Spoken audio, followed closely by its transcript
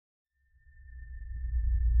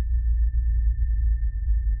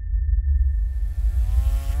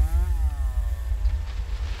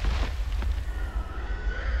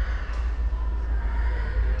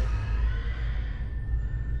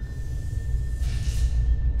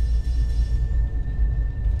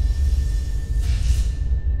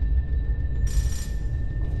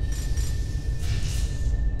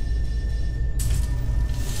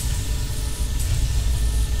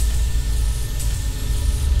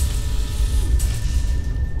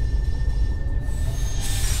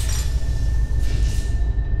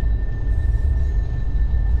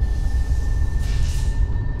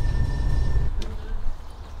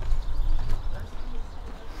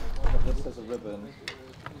ribbon.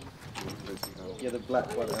 Yeah, the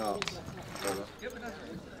black one out.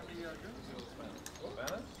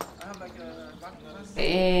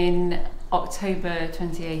 In October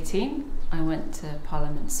 2018, I went to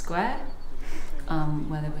Parliament Square,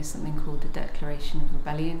 where there was something called the Declaration of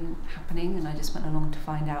Rebellion happening, and I just went along to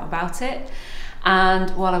find out about it. And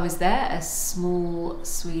while I was there, a small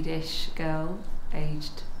Swedish girl,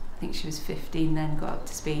 aged, I think she was 15 then, got up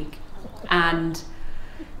to speak. And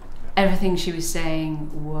everything she was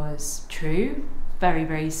saying was true, very,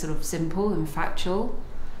 very sort of simple and factual.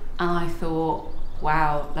 And I thought,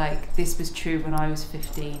 wow, like this was true when I was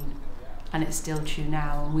 15 and it's still true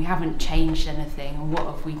now, and we haven't changed anything, and what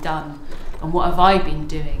have we done and what have I been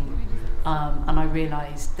doing? And I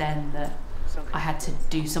realised then that I had to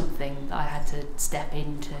do something, that I had to step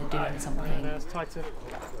into doing something. It's tighter.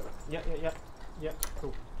 Yeah,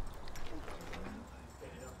 cool.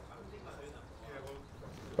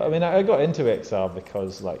 But I mean, I got into XR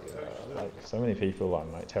because like so many people,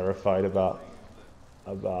 I'm like terrified about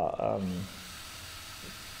that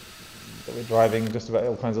we're driving just about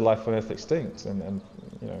all kinds of life on Earth extinct, and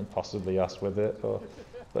you know, possibly us with it,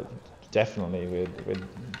 but definitely we're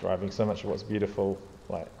driving so much of what's beautiful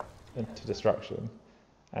like into destruction,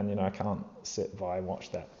 and you know, I can't sit by and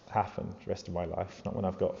watch that happen the rest of my life, not when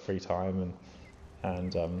I've got free time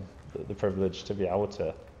and the privilege to be able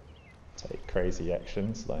to take crazy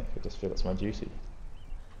actions. Like, I just feel it's my duty.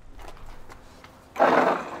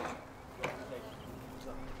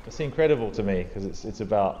 It's incredible to me because it's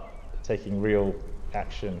about taking real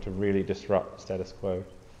action to really disrupt status quo,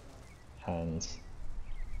 and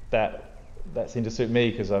that seemed to suit me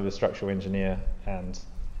because I was a structural engineer, and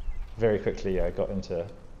very quickly I got into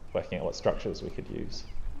working out what structures we could use.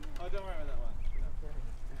 Oh, don't worry about that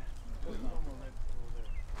one.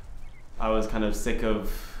 I was kind of sick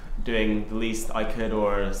of doing the least I could,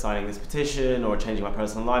 or signing this petition, or changing my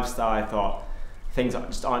personal lifestyle. I thought things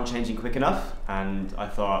just aren't changing quick enough, and I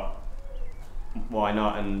thought, why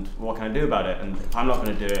not, and what can I do about it? And if I'm not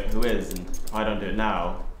going to do it, who is? And if I don't do it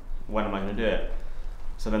now, when am I going to do it?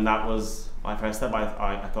 So then that was my first step.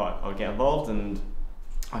 I thought I would get involved, and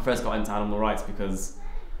I first got into animal rights because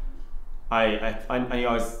I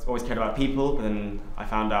always cared about people, but then I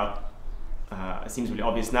found out, it seems really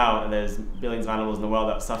obvious now, that there's billions of animals in the world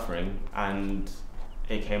that are suffering, and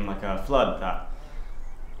it came like a flood that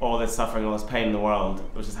all this suffering, all this pain in the world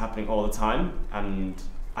was just happening all the time, and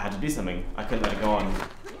I had to do something. I couldn't let it go on.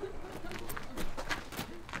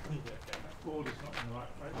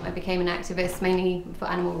 I became an activist mainly for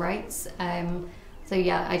animal rights. So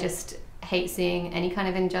yeah, I just hate seeing any kind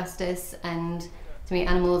of injustice, and to me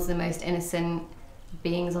animals are the most innocent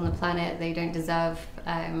beings on the planet. They don't deserve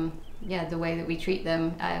the way that we treat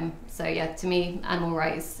them. So yeah, to me animal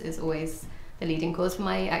rights is always the leading cause for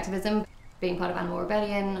my activism. Being part of Animal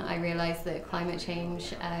Rebellion, I realised that climate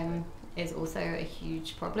change is also a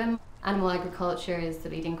huge problem. Animal agriculture is the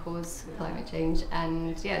leading cause of climate change,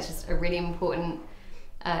 and yeah, it's just a really important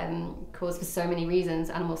cause for so many reasons: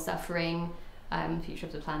 animal suffering, future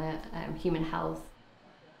of the planet, human health.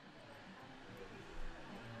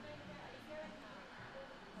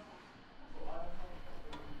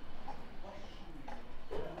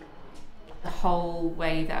 The whole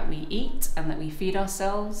way that we eat and that we feed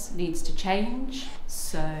ourselves needs to change.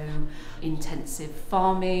 So intensive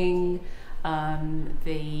farming,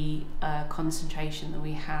 the concentration that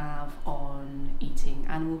we have on eating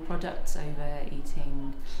animal products over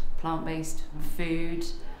eating plant-based food,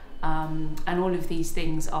 and all of these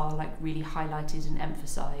things are like really highlighted and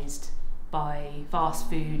emphasized by fast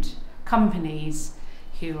food companies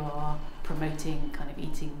who are promoting kind of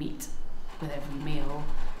eating meat with every meal,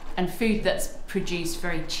 and food that's produced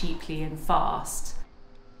very cheaply and fast.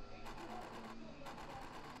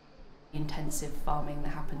 Intensive farming that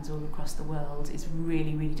happens all across the world is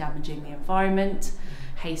really, really damaging the environment,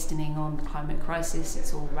 hastening on the climate crisis.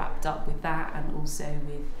 It's all wrapped up with that, and also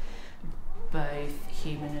with both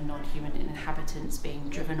human and non-human inhabitants being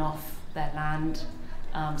driven off their land.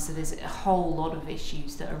 So there's a whole lot of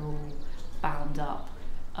issues that are all bound up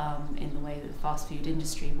in the way that the fast food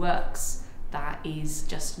industry works that is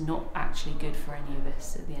just not actually good for any of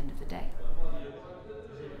us at the end of the day.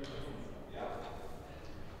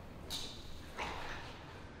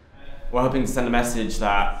 We're hoping to send a message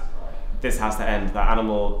that this has to end, that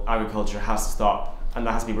animal agriculture has to stop, and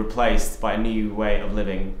that has to be replaced by a new way of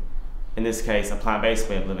living. In this case, a plant-based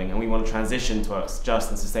way of living, and we want to transition to a just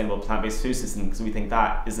and sustainable plant-based food system because we think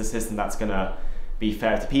that is the system that's going to be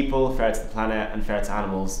fair to people, fair to the planet, and fair to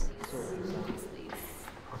animals.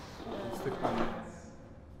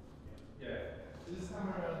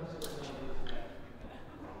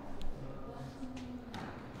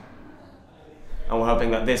 And we're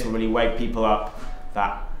hoping that this will really wake people up,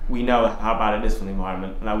 that we know how bad it is for the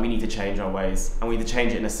environment and that we need to change our ways, and we need to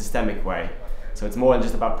change it in a systemic way. So it's more than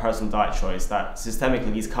just about personal diet choice, that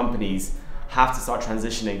systemically these companies have to start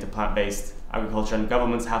transitioning to plant-based agriculture, and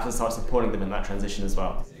governments have to start supporting them in that transition as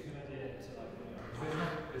well.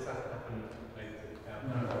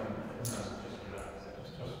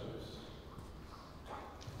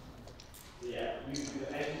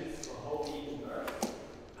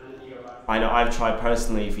 I know I've tried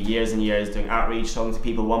personally for years and years doing outreach, talking to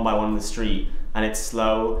people one by one in the street, and it's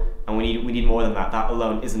slow, and we need more than that. That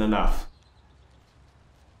alone isn't enough.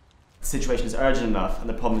 The situation is urgent enough, and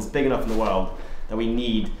the problem is big enough in the world that we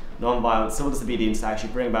need non-violent civil disobedience to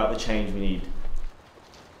actually bring about the change we need.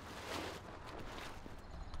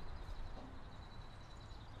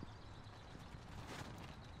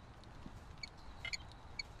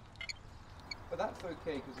 But that's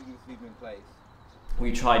okay because it needs to leave them in place.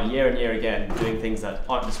 We tried year and year again doing things that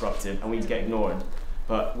aren't disruptive and we need to get ignored.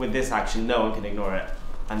 But with this action, no one can ignore it.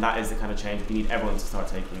 And that is the kind of change we need everyone to start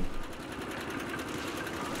taking.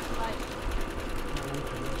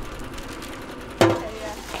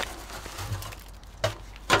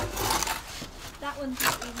 That one's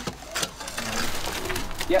not even.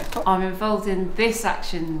 Yeah. I'm involved in this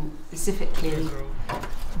action specifically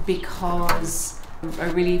because I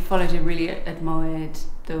really followed and really admired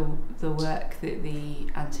the work that the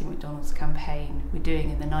anti-McDonald's campaign were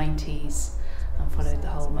doing in the 90s, and followed the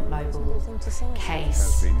whole McDonald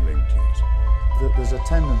case. There's a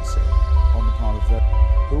tendency on the part of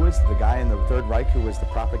who is the guy in the Third Reich who was the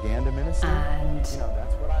propaganda minister? And you know,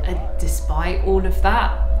 that's what I despite all of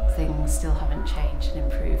that, things still haven't changed and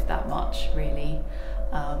improved that much, really.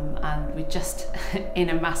 And we're just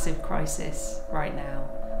in a massive crisis right now,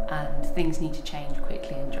 and things need to change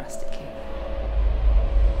quickly and drastically.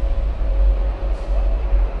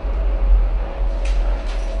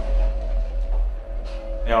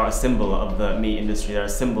 They are a symbol of the meat industry, they're a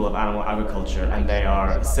symbol of animal agriculture, and they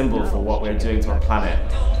are a symbol for what we're doing to our planet.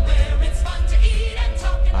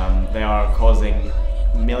 They are causing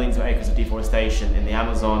millions of acres of deforestation in the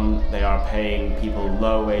Amazon. They are paying people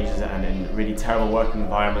low wages and in really terrible working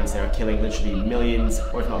environments. They are killing literally millions,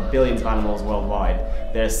 or if not billions, of animals worldwide.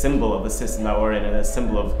 They're a symbol of the system that we're in, and a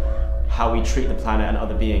symbol of how we treat the planet and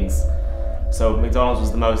other beings. So McDonald's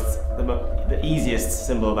was the easiest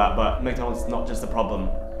symbol of that, but McDonald's is not just the problem.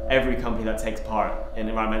 Every company that takes part in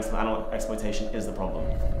environmental and animal exploitation is the problem.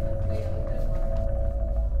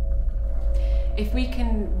 If we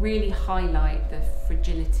can really highlight the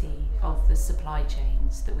fragility of the supply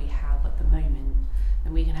chains that we have at the moment,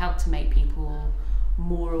 then we can help to make people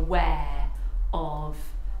more aware of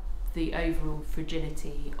the overall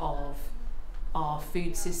fragility of our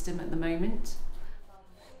food system at the moment.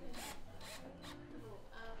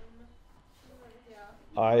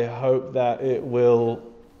 I hope that it will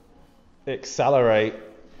accelerate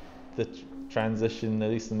the transition, at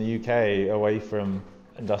least in the UK, away from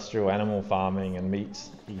industrial animal farming and meat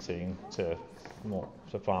eating to more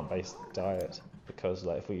to plant-based diet. Because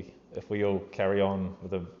like if we all carry on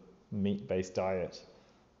with a meat-based diet,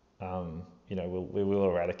 you know, we will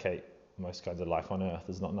eradicate most kinds of life on Earth.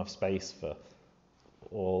 There's not enough space for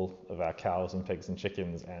all of our cows and pigs and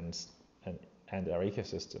chickens and our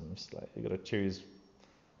ecosystems. Like you've got to choose.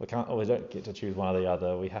 We don't get to choose one or the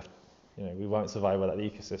other. We have, you know, we won't survive without the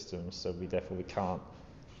ecosystems. So we can't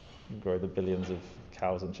grow the billions of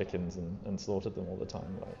cows and chickens and slaughter them all the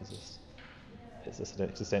time. Like it's just an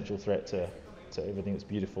existential threat to everything that's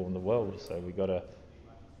beautiful in the world. So we've got to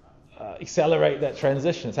accelerate that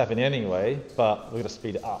transition. It's happening anyway, but we've got to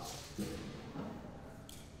speed it up.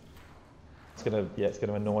 It's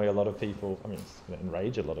gonna annoy a lot of people. I mean, it's gonna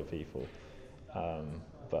enrage a lot of people.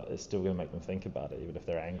 But it's still going to make them think about it, even if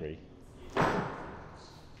they're angry.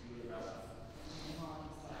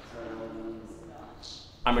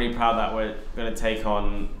 I'm really proud that we're going to take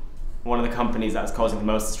on one of the companies that's causing the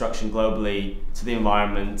most destruction globally to the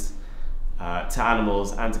environment, to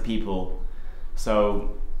animals, and to people.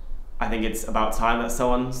 So I think it's about time that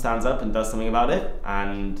someone stands up and does something about it,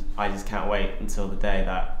 and I just can't wait until the day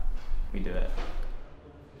that we do it.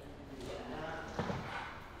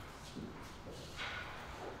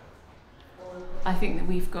 I think that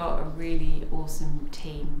we've got a really awesome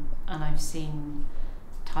team, and I've seen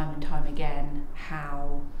time and time again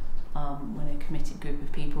how when a committed group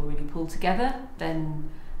of people really pull together, then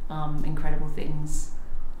incredible things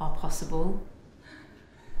are possible.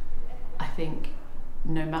 I think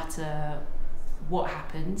no matter what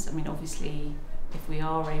happens, I mean obviously if we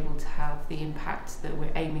are able to have the impact that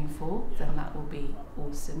we're aiming for, then that will be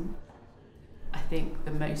awesome. I think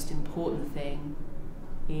the most important thing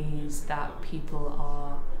is that people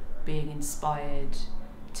are being inspired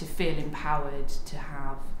to feel empowered to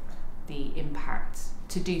have the impact,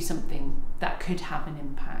 to do something that could have an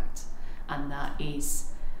impact, and that is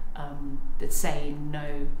that saying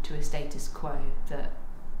no to a status quo that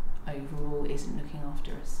overall isn't looking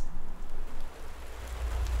after us.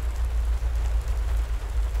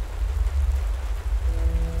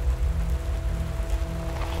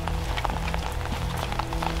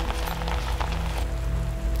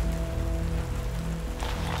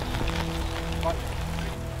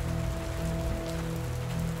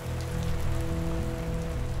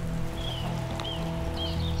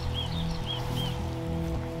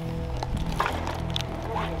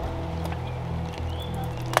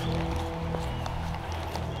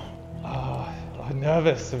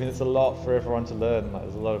 Nervous. I mean, it's a lot for everyone to learn. Like,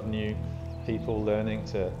 there's a lot of new people learning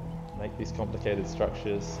to make these complicated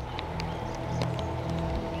structures.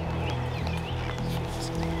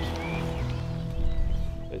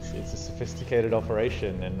 It's a sophisticated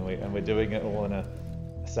operation, and we're doing it all in a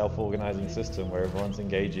self-organizing system where everyone's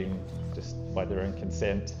engaging just by their own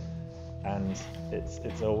consent, and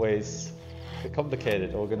it's always a bit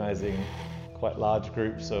complicated organizing quite large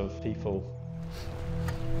groups of people.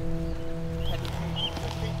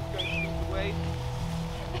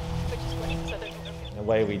 In a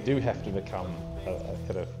way, we do have to become a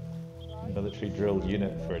kind of military drill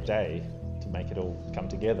unit for a day to make it all come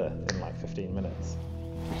together in like 15 minutes.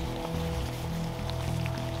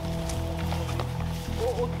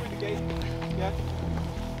 All through the gate. Yeah.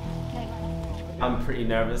 I'm pretty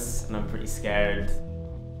nervous and I'm pretty scared.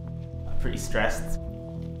 I'm pretty stressed.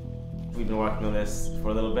 We've been working on this for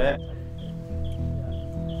a little bit.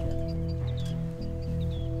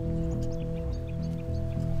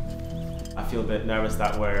 I feel a bit nervous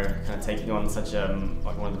that we're kind of taking on such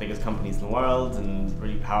like one of the biggest companies in the world and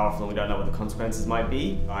really powerful, and we don't know what the consequences might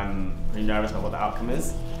be. I'm pretty nervous about what the outcome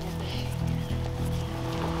is.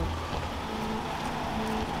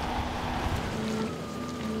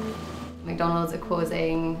 McDonald's are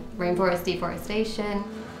causing rainforest deforestation,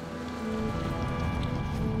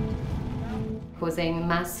 causing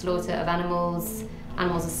mass slaughter of animals.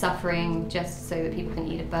 Animals are suffering just so that people can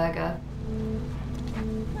eat a burger.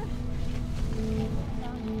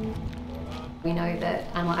 We know that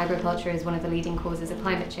animal agriculture is one of the leading causes of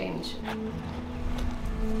climate change.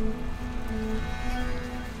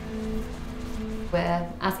 We're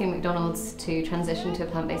asking McDonald's to transition to a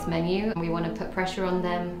plant-based menu, and we want to put pressure on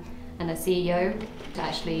them and a CEO to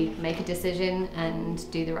actually make a decision and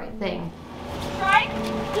do the right thing. Right?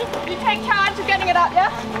 You take charge of getting it up,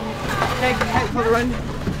 yeah? Take for the run.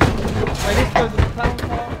 This goes to the plow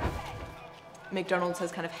car. McDonald's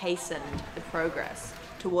has kind of hastened the progress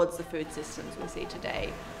towards the food systems we see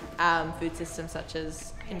today. Food systems such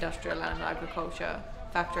as industrial animal agriculture,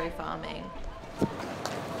 factory farming.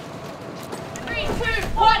 3, 2,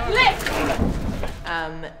 1, lift!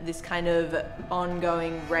 This kind of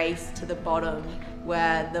ongoing race to the bottom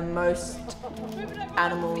where the most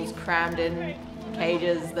animals crammed in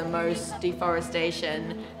cages, the most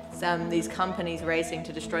deforestation, these companies racing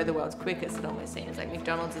to destroy the world's quickest, it almost seems like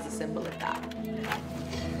McDonald's is a symbol of that.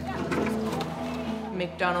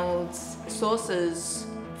 McDonald's sources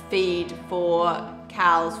feed for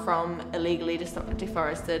cows from illegally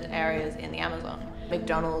deforested areas in the Amazon.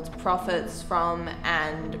 McDonald's profits from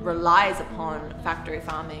and relies upon factory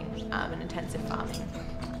farming and intensive farming.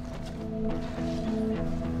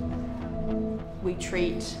 We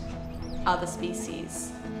treat other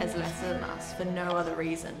species as lesser than us for no other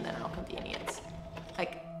reason than our convenience.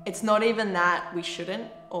 Like, it's not even that we shouldn't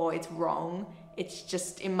or it's wrong. It's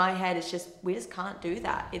just, in my head, it's just, we just can't do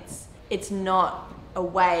that. It's not a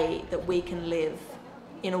way that we can live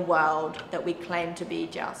in a world that we claim to be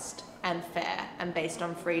just and fair and based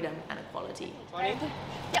on freedom and equality.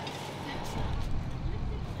 Yep.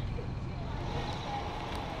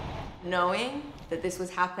 Knowing that this was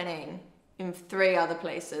happening in 3 other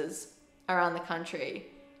places around the country,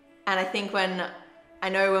 and I think when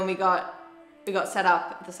we got set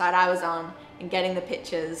up at the site I was on and getting the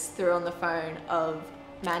pictures through on the phone of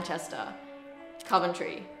Manchester,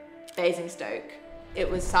 Coventry, Basingstoke, it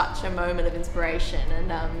was such a moment of inspiration. And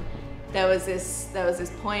there was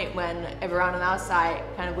this point when everyone on our site,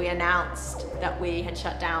 we announced that we had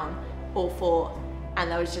shut down all 4, and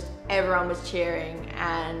there was just, everyone was cheering,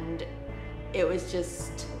 and it was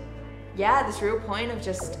just, yeah, this real point of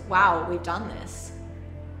just, wow, we've done this.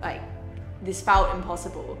 Like, this felt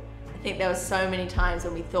impossible. I think there were so many times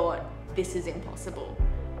when we thought, this is impossible,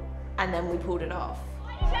 and then we pulled it off.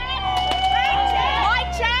 Mic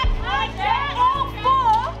check! All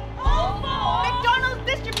 4 McDonald's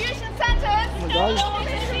distribution centres!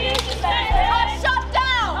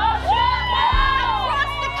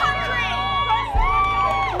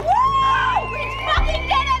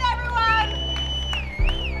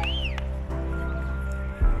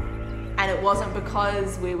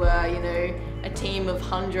 because we were, you know, a team of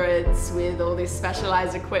hundreds with all this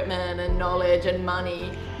specialized equipment and knowledge and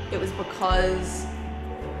money. It was because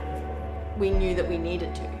we knew that we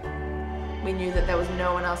needed to. We knew that there was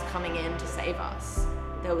no one else coming in to save us.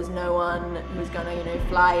 There was no one who was gonna, you know,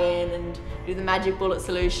 fly in and do the magic bullet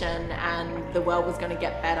solution and the world was gonna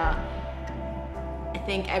get better. I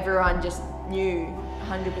think everyone just knew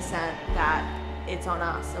 100% that it's on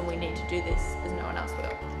us and we need to do this because no one else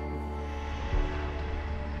will.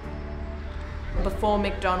 Before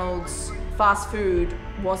McDonald's, fast food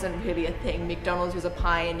wasn't really a thing. McDonald's was a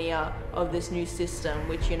pioneer of this new system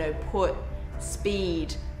which, you know, put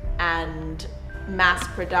speed and mass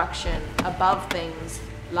production above things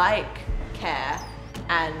like care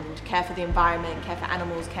and care for the environment, care for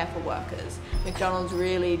animals, care for workers. McDonald's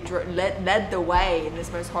really led the way in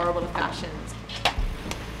this most horrible of fashions.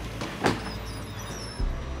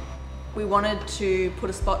 We wanted to put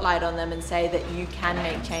a spotlight on them and say that you can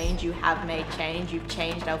make change, you have made change, you've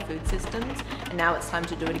changed our food systems, and now it's time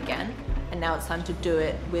to do it again. And now it's time to do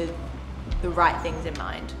it with the right things in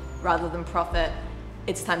mind. Rather than profit,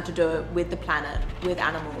 it's time to do it with the planet, with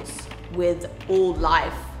animals, with all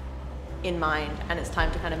life in mind. And it's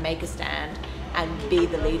time to kind of make a stand and be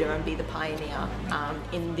the leader and be the pioneer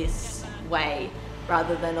in this way,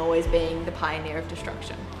 rather than always being the pioneer of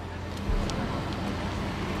destruction.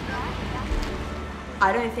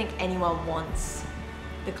 I don't think anyone wants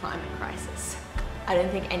the climate crisis. I don't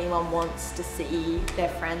think anyone wants to see their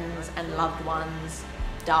friends and loved ones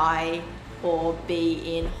die or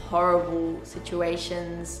be in horrible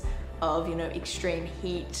situations of, you know, extreme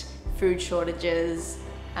heat, food shortages.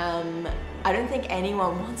 I don't think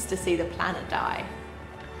anyone wants to see the planet die.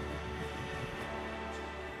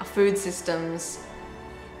 Our food systems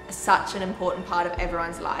are such an important part of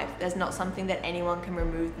everyone's life. There's not something that anyone can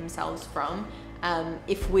remove themselves from.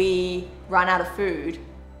 If we run out of food,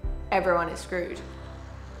 everyone is screwed.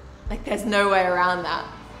 Like, there's no way around that.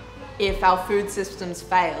 If our food systems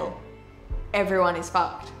fail, everyone is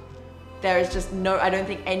fucked. There is just no, I don't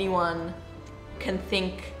think anyone can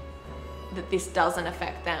think that this doesn't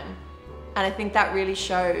affect them. And I think that really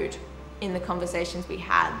showed in the conversations we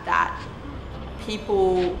had, that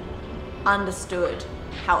people understood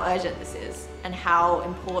how urgent this is and how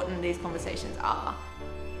important these conversations are.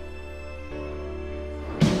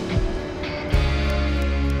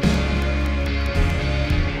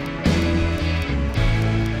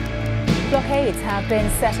 Blockades have been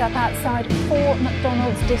set up outside 4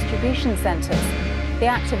 McDonald's distribution centres. The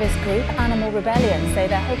activist group Animal Rebellion say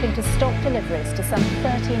they're hoping to stop deliveries to some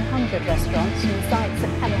 1,300 restaurants from sites at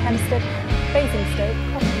Hemel Hempstead, Basingstoke,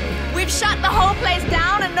 Coventry. We've shut the whole place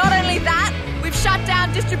down, and not only that, we've shut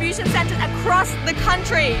down distribution centres across the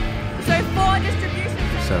country. So 4 distribution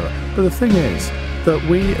centres. Sarah, but the thing is that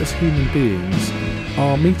we as human beings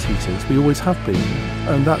are meat eaters. We always have been,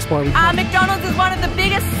 and that's why we can't. McDonald's is one of the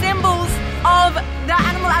biggest symbols of the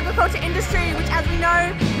animal agriculture industry, which, as we know,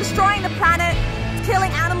 destroying the planet, it's killing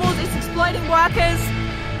animals, it's exploiting workers.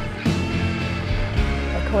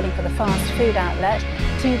 They're calling for the fast food outlet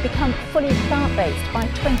to become fully plant-based by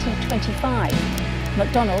 2025.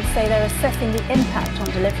 McDonald's say they're assessing the impact on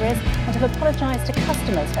deliveries and have apologised to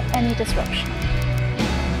customers for any disruption.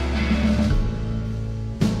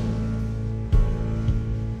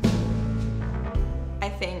 I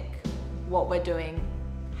think what we're doing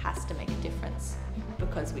has to make a difference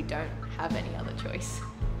because we don't have any other choice.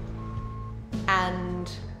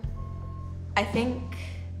 And I think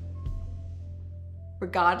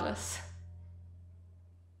regardless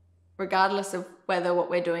of whether what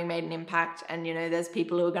we're doing made an impact, and you know, there's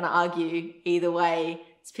people who are going to argue either way.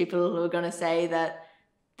 There's people who are going to say that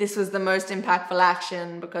this was the most impactful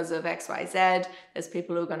action because of XYZ. There's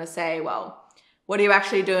people who are going to say, well, what are you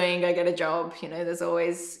actually doing? Go get a job. You know, there's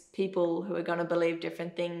always people who are going to believe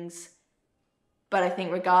different things. But I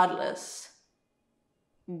think regardless,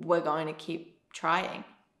 we're going to keep trying.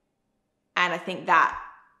 And I think that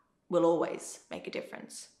will always make a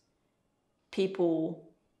difference. People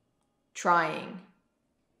trying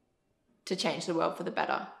to change the world for the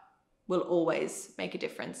better will always make a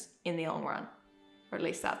difference in the long run. Or at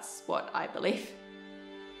least that's what I believe.